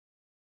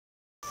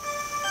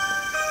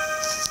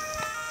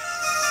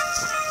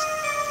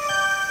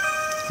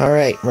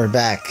Alright, we're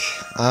back.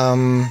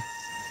 So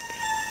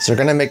we're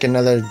gonna make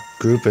another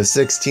group of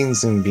 16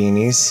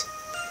 Zoombinis.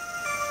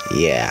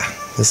 Yeah,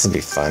 this will be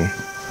fun.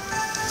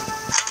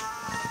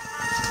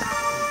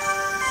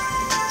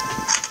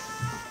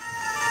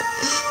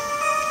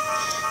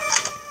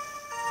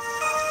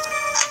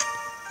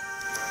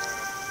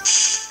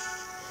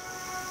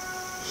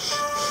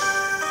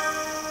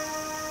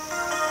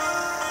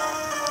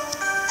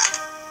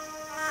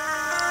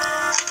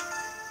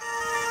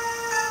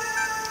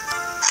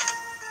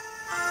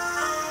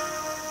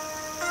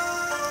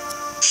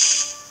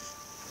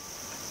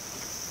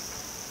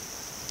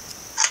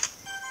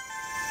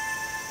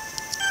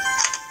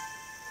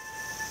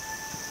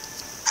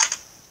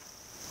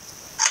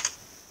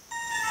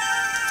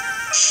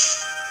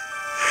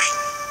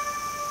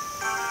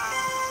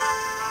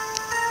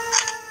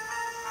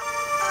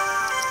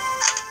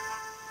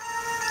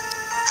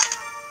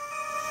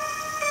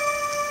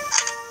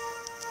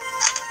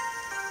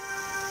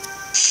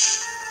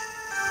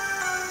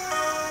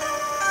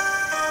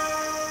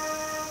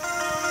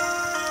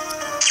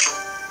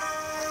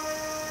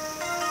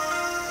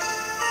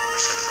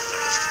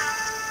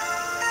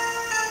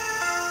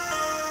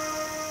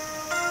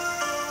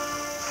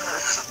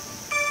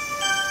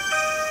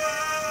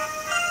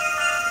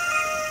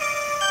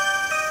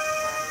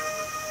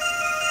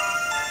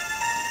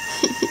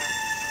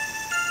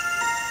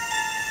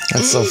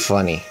 That's so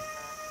funny.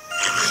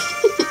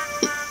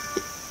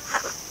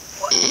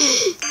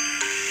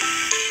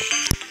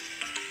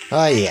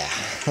 Oh yeah,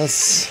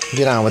 let's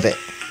get on with it.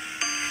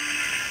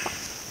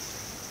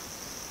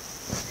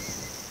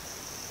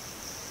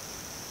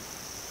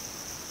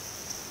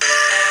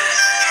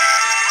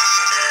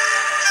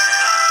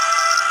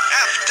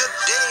 After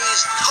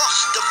days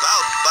tossed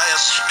about by a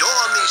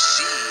stormy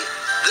sea,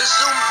 the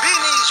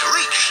Zoombinis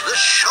reach the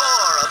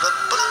shore of a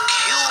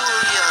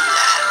peculiar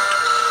land.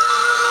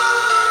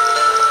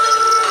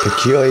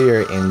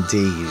 Peculiar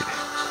indeed.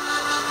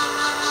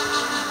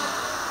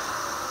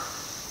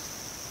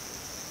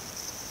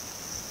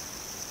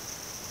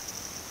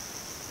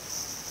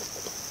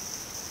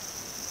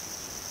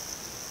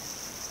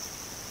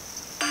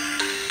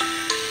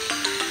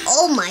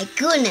 Oh my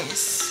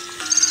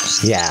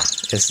goodness. Yeah,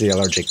 it's the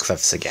allergic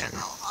cliffs again.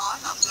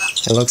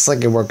 It looks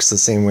like it works the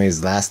same way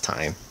as last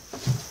time.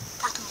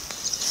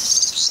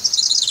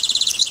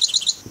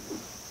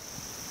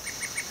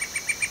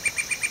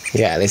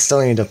 Yeah, they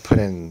still need to put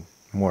in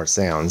more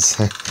sounds.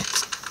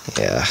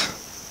 Yeah.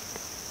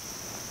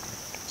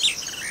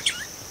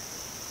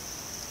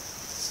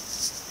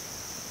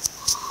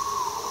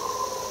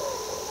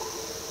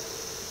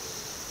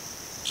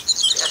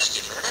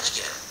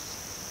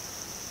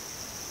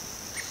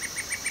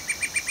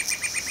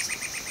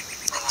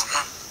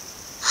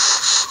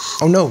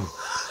 Oh no!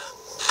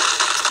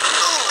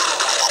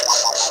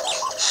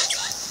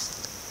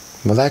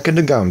 Well, that could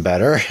have gone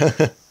better.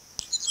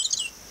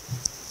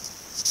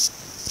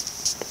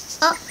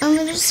 Oh, I'm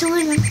gonna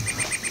swim.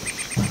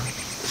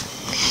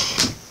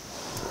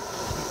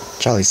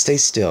 Charlie, stay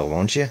still,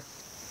 won't you?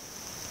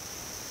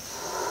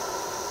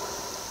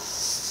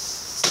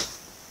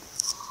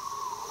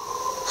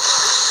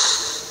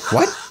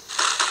 What?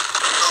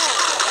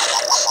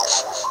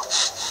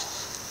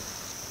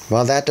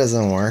 Well, that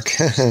doesn't work.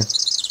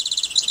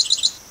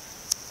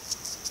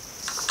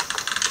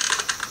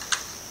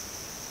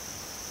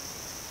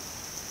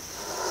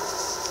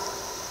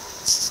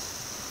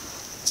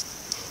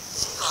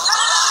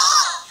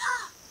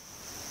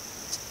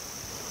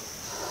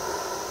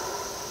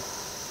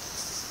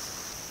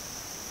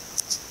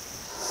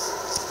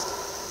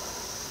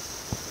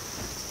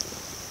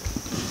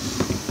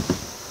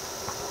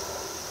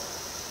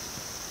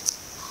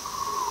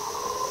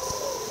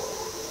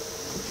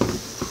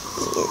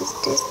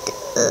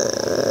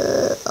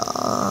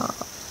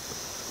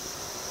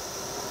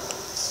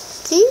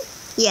 See?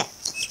 Yeah.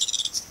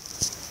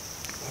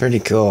 Pretty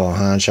cool,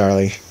 huh,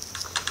 Charlie?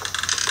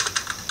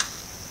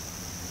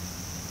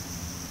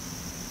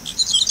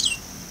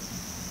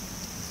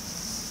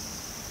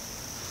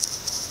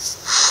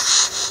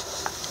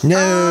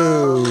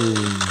 No!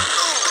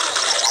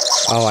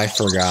 Oh, I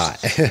forgot.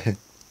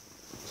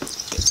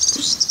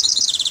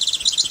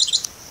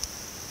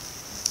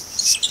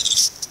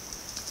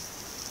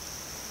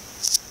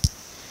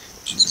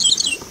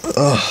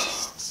 Ugh.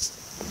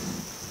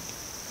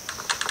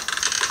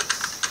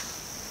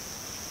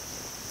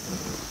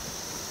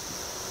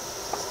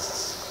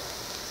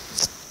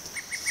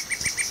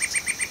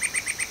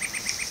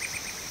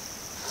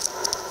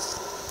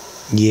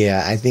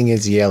 Yeah, I think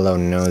it's yellow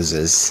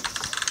noses.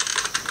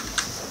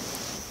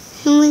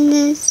 Someone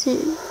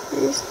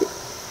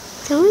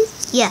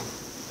yeah.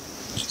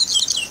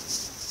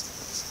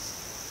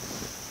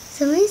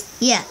 Someone's,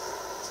 yeah.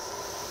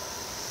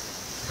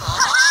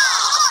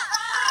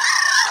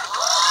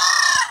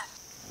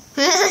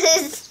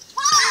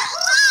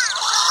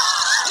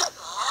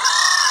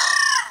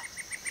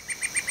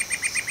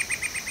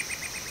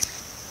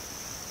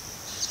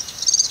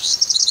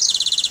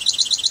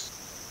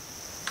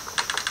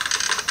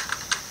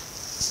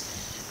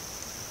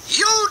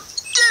 You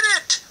did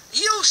it!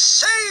 You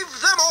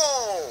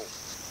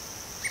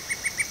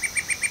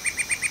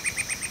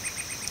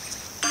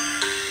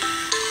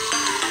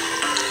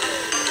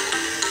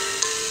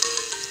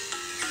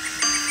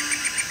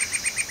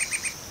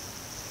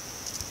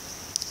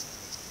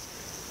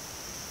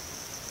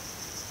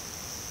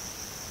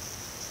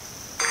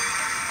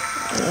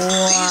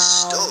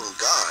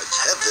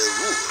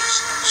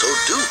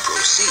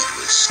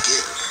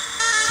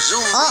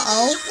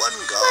Uh-oh. one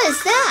god What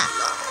is that?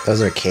 will love.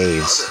 Those are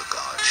caves. Other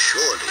gods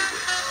surely will.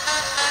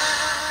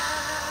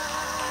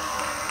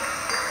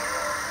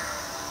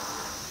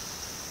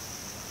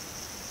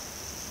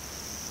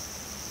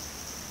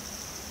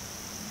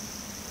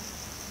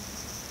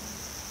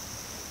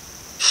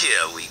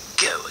 Here we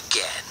go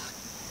again.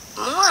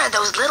 More of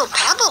those little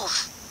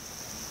pebbles.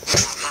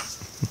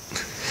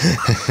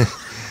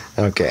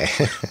 Okay.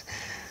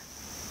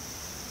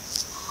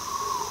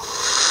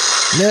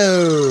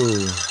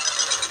 No.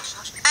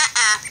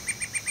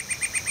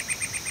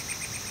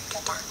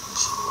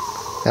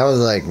 That was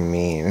like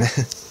mean.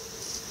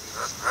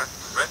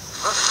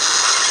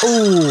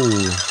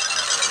 Ooh.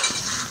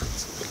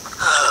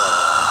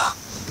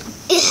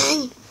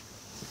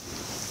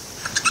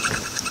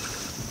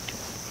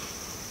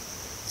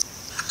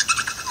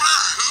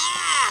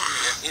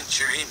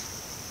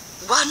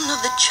 One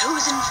of the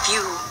chosen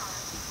few.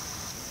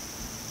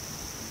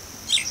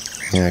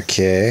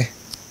 Okay.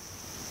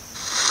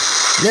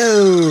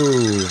 No.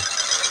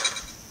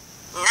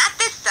 Not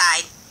this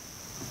side.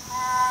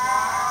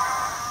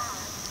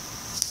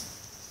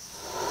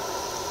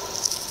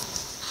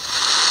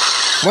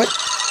 What?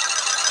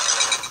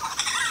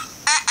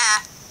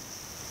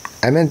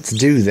 I meant to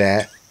do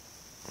that.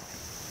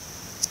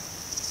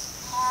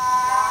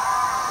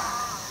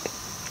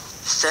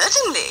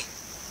 Certainly.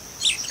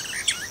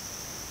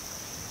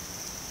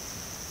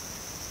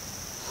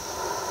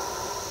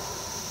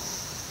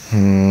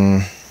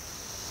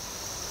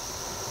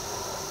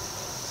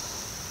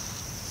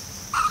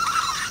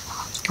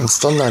 I'm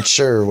still not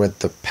sure what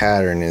the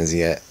pattern is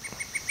yet.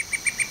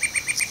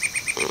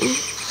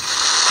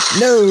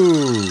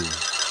 No!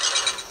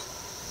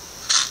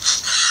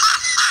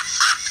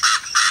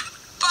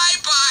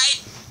 Bye-bye.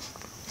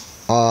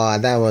 Aw,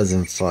 that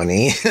wasn't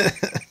funny.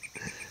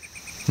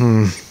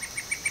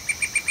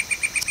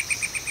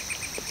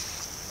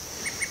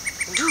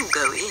 Do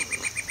go in.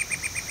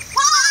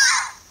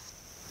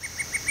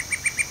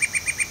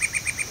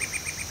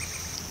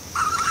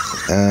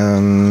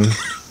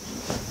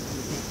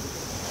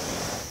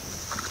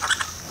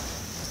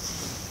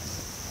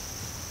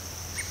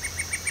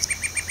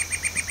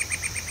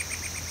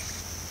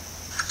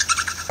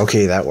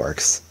 Okay, that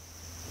works.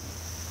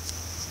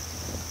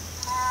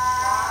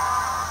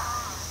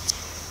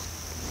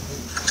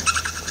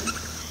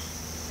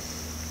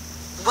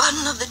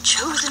 One of the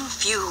chosen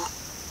few.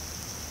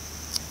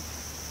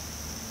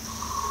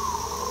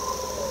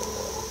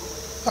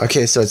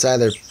 Okay, so it's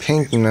either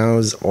pink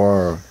nose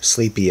or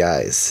sleepy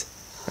eyes.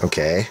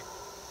 Okay.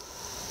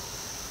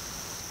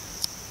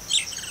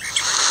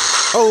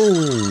 Oh!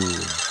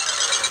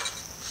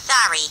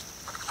 Sorry.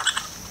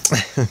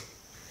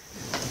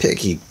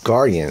 Picky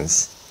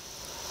guardians.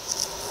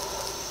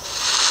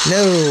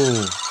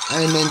 No!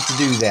 I meant to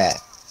do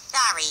that.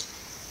 Sorry.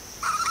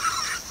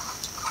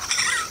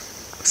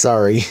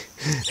 Sorry.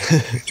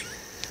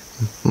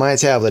 My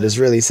tablet is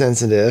really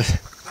sensitive.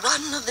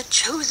 One of the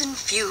chosen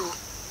few.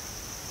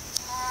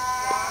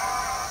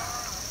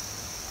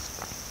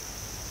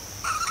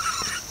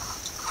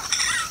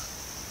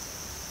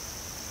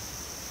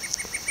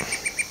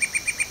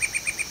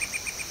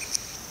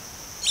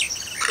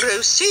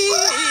 Proceed.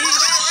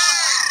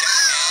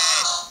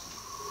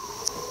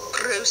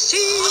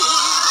 Proceed.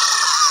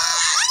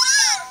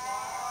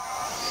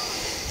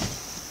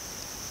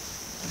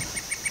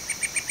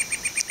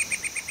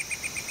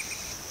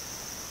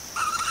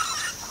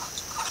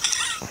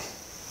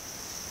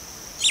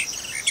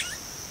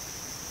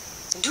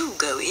 Do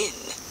go in.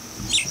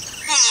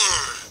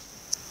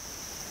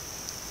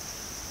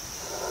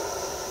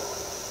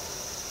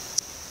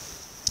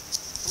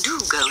 Do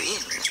go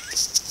in.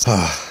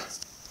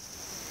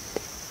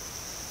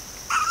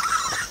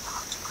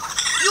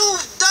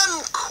 You've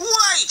done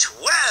quite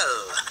well.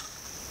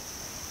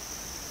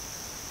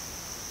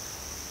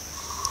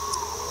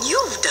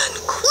 You've done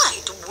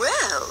quite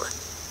well.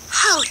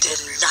 How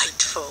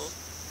delightful.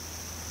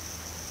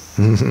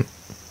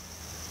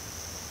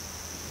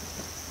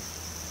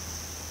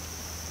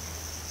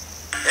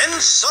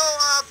 And so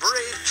our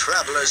brave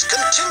travelers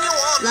continue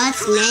on Let's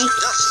through make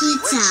this dusty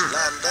pizza.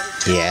 wasteland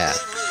until Yeah. they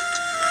meet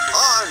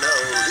Arno,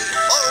 the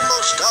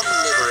almost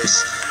omnivorous,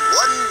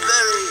 one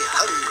very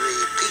hungry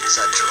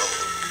pizza troll.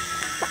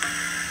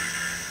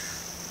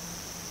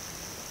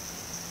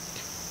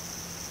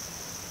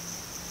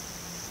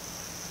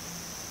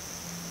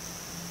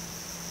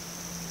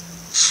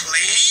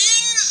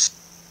 Fleas?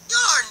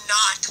 You're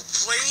not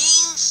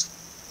fleas.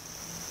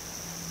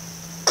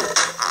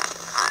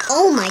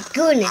 Oh my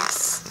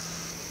goodness.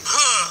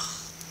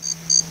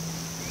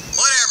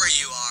 Whatever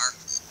you are,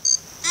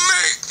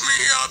 make me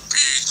a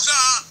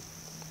pizza.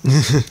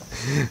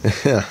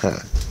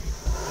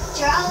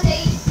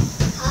 Charlie,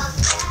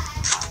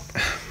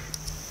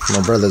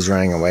 My brother's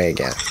running away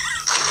again.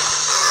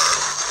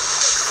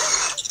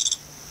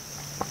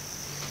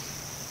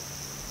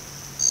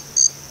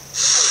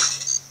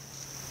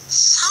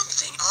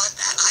 Something on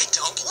that I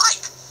don't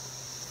like.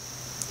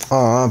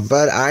 Aw,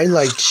 but I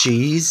like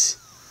cheese.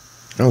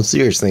 No,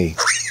 seriously.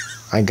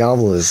 I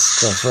gobble his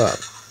stuff up.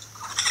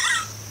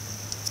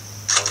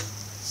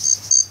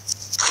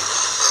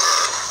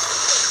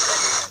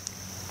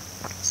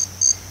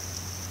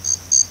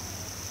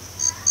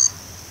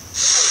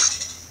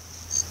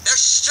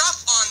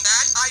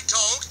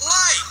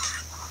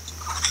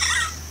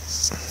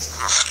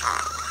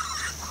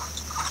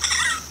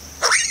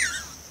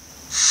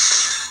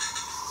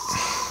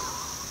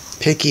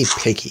 Picky,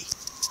 picky.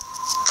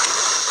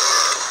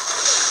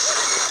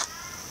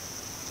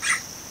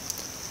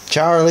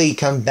 Charlie,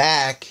 come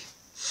back.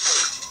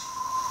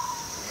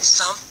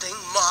 Something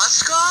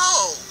must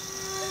go.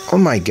 Oh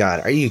my god,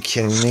 are you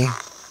kidding me?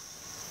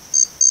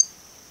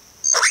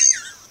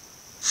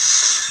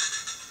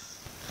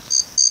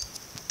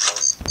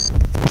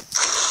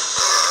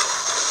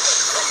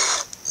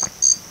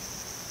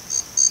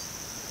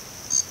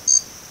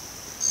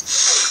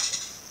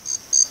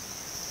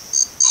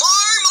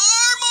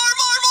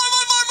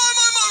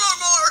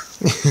 More.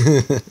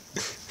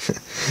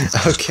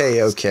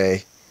 Okay,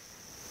 okay.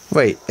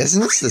 Wait,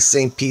 isn't this the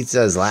same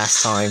pizza as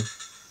last time?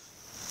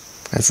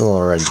 That's a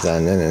little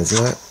redundant,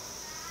 isn't it?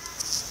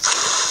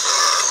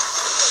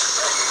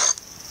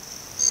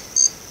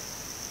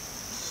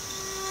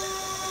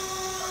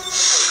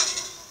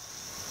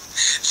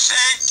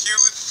 Thank you,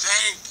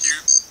 thank you.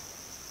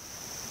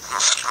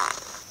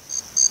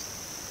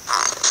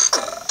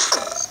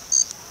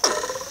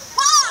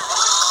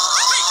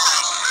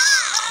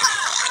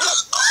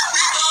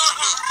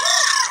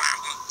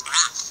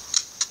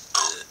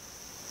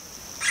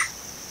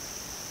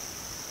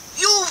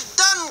 You've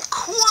done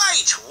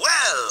quite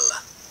well.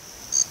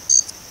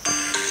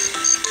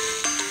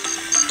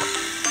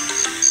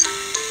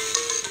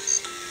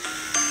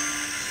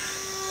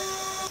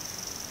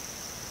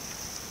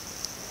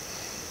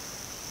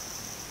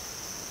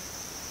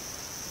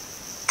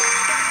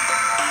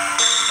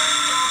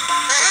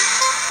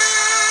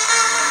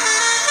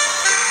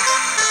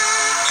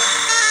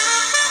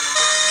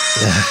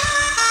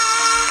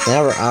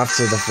 Now we're off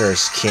to the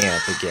first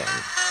camp again.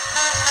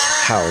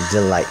 How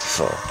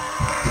delightful.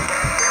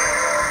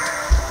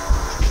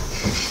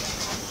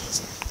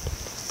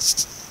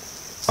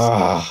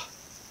 Ah.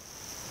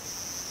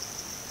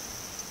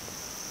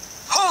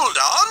 Hold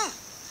on.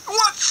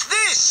 What's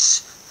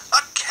this?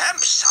 A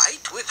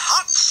campsite with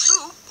hot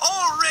soup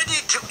all ready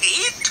to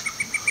eat?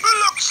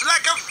 Looks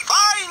like a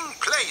fine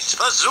place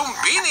for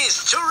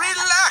Zoombinis to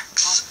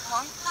relax.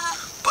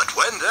 But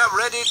when they're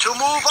ready to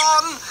move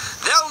on,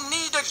 they'll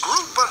need a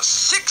group of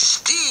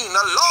 16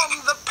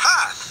 along the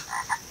path.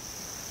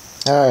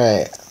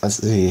 Alright, let's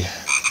see.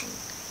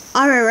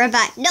 Alright, right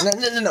back. No.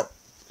 No.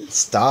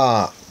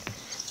 Stop.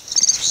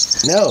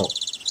 No.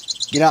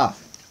 Get off.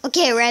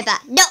 Okay, right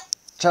back. No.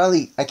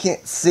 Charlie, I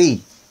can't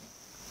see.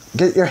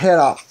 Get your head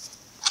off.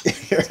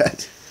 Your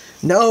head.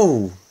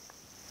 No.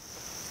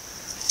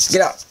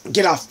 Get off.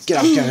 Get off. Get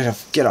off. Get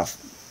off. Get off.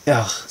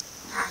 Ugh.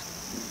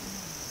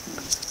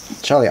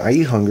 Charlie, are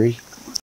you hungry?